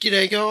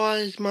G'day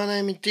guys, my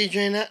name is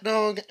DJ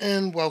NatDog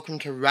and welcome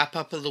to Wrap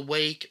Up of the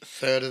Week,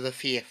 3rd of the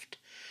 5th.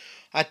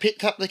 I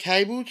picked up the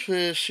cables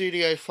for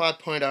Studio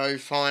 5.0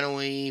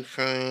 finally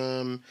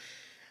from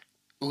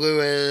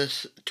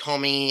Lewis,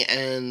 Tommy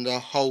and the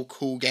whole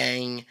cool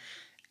gang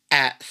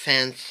at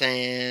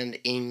Fanstand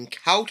in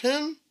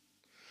Carlton.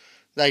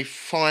 They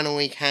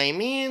finally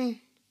came in.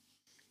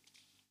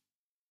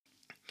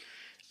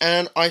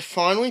 And I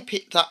finally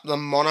picked up the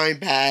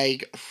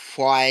Monobag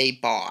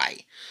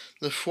Flyby.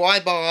 The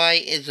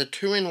Flyby is a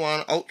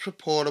 2-in-1 ultra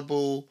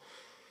portable,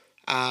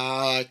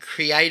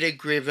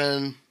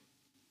 creator-driven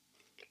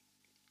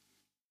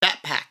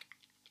backpack.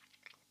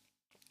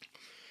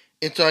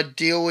 It's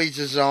ideally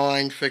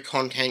designed for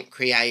content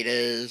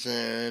creators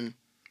and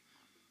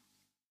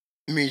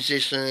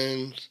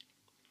musicians,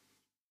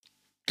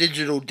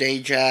 digital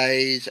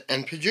DJs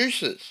and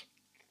producers.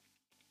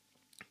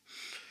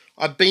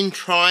 I've been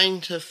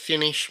trying to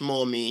finish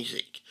more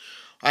music.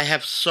 I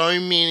have so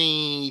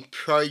many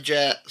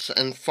projects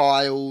and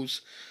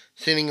files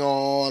sitting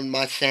on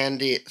my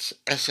SanDisk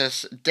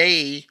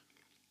SSD.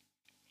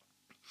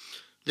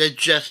 They're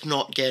just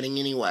not getting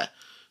anywhere.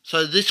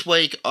 So this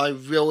week I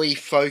really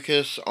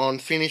focus on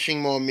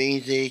finishing more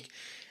music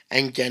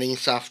and getting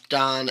stuff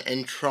done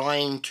and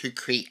trying to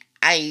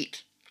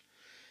create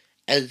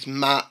as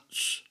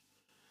much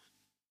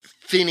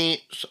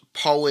finished,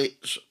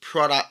 polished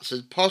products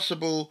as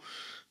possible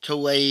to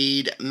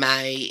lead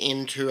May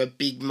into a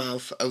big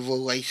month of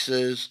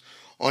releases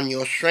on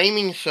your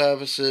streaming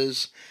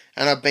services,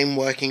 and I've been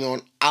working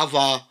on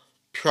other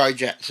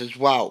projects as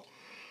well.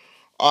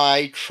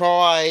 I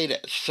tried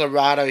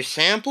Serato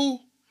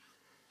Sample,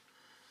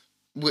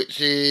 which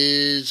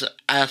is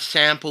a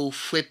sample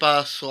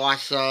flipper,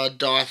 slicer,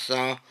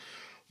 dicer,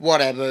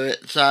 whatever.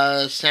 It's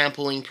a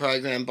sampling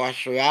program by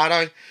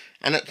Serato,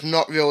 and it's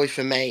not really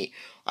for me.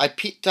 I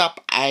picked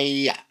up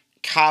a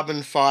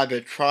carbon fiber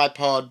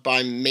tripod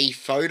by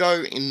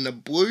MePhoto in the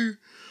blue.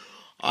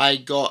 I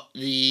got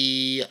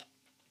the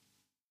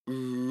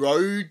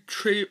Road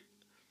Trip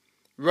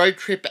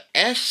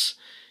S.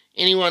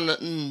 Anyone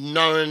that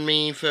known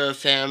me for a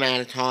fair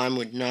amount of time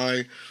would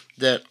know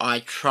that I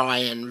try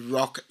and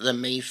rock the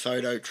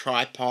MePhoto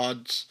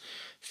tripods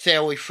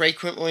fairly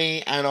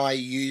frequently, and I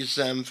use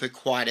them for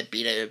quite a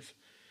bit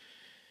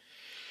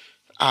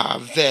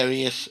of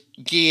various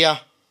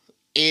gear.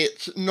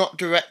 It's not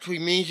directly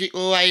music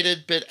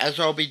related, but as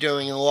I'll be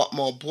doing a lot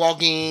more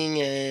blogging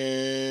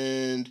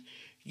and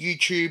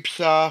YouTube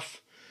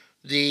stuff,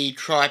 the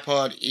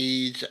tripod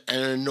is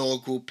an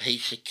inaugural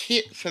piece of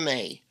kit for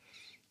me.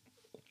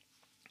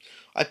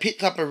 I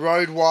picked up a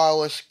Rode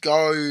Wireless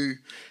Go.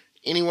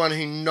 Anyone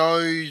who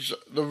knows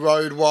the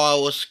Rode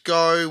Wireless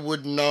Go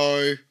would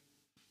know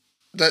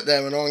that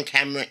they're an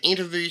on-camera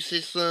interview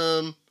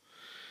system,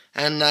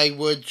 and they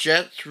were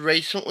just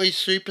recently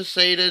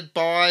superseded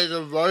by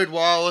the Rode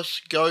Wireless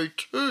Go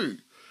 2.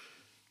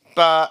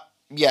 But,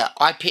 yeah,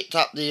 I picked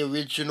up the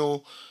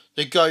original.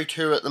 The Go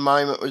 2 at the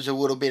moment was a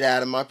little bit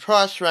out of my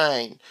price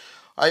range.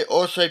 I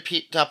also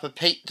picked up a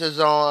Peak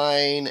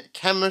Design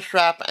camera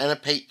strap and a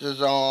Peak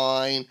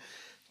Design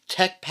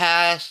Tech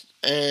Pass,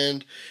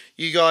 and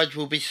you guys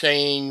will be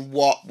seeing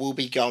what will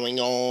be going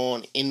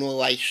on in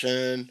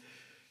relation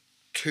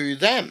to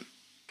them.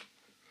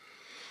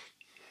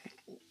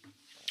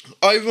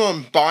 Over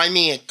on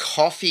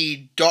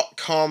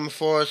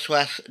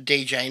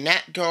buymeacoffee.com/DJ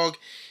NatDog,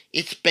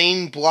 it's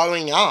been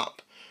blowing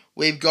up.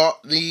 We've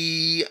got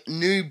the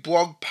new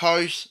blog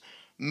post,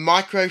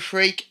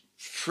 Microfreak,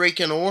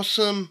 freaking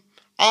awesome,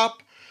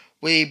 up.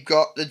 We've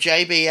got the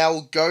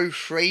JBL Go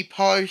Free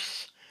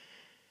posts,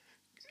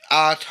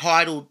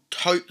 titled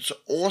Totes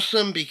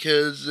Awesome,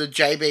 because the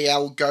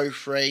JBL Go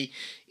Free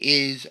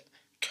is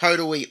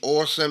totally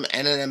awesome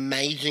and an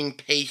amazing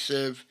piece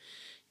of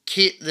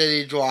kit that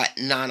is like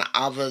none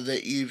other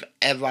that you've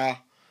ever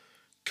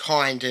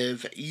kind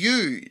of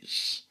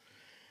used.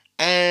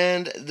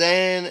 And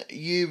then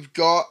you've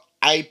got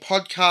a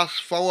podcast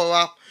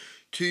follow-up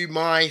to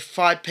my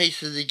 5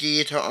 pieces of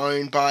gear to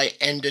own by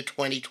end of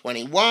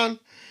 2021.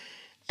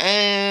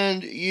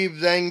 And you've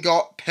then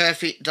got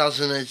Perfect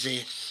Doesn't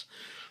Exist,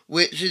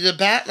 which is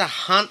about the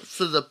hunt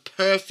for the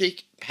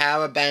perfect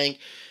power bank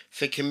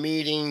for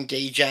commuting,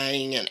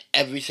 DJing, and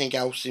everything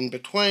else in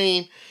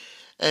between.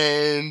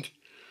 And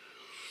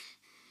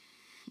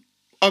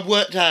I've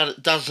worked out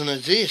it doesn't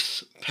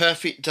exist.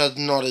 Perfect does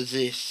not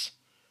exist,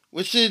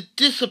 which is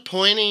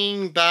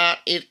disappointing, but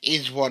it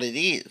is what it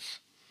is.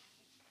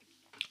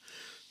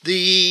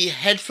 The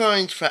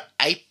headphones for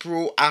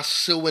April are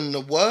still in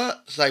the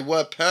works. They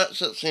were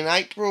purchased in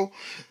April.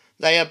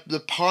 They are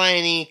the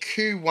Pioneer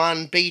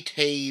Q1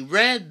 BT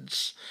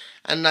Reds,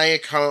 and they are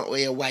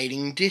currently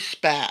awaiting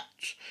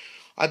dispatch.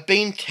 I've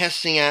been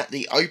testing out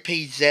the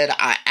OPZ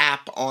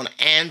app on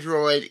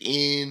Android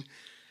in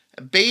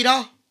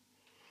beta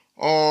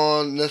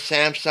on the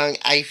Samsung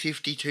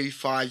A52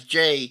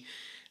 5G,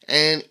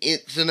 and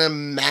it's an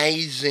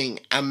amazing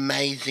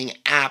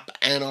app,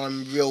 and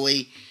I'm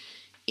really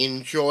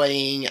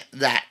enjoying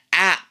that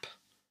app.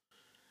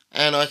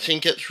 And I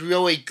think it's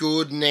really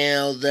good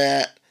now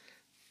that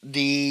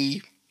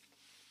the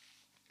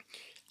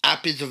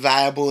app is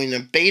available in a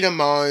beta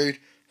mode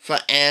for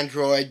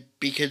Android,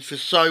 because for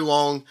so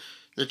long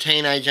the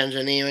Teenage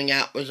Engineering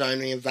app was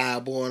only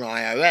available on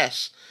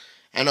iOS.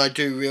 And I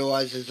do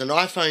realise, as an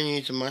iPhone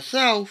user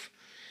myself,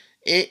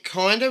 it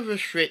kind of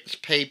restricts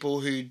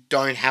people who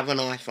don't have an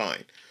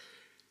iPhone.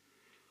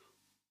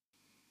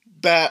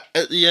 But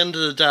at the end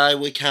of the day,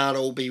 we can't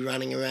all be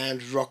running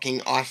around rocking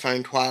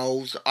iPhone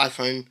 12s,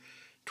 iPhone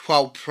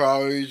 12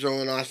 Pros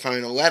or an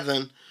iPhone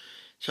 11.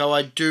 So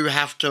I do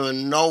have to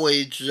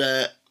acknowledge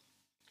that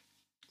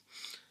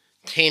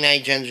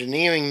Teenage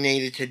Engineering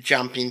needed to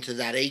jump into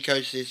that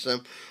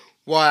ecosystem.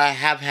 While I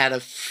have had a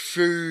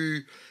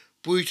few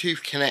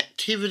Bluetooth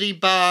connectivity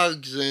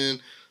bugs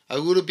and a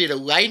little bit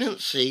of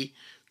latency,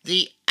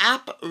 the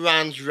app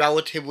runs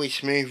relatively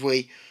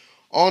smoothly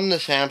on the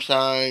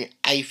Samsung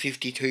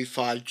A52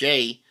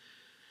 5G.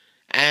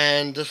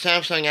 And the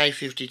Samsung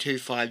A52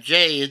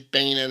 5G has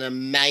been an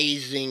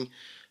amazing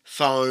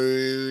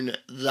phone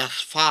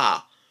thus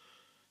far.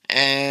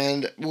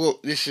 And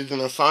look, this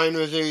isn't a phone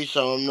review,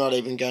 so I'm not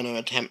even going to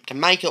attempt to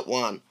make it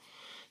one.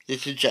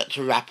 This is just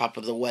a wrap up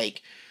of the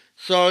week.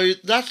 So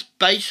that's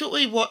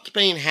basically what's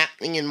been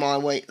happening in my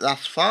week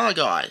thus far,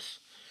 guys.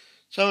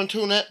 So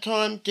until next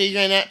time,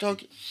 DJ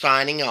NatDog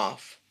signing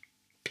off.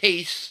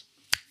 Peace.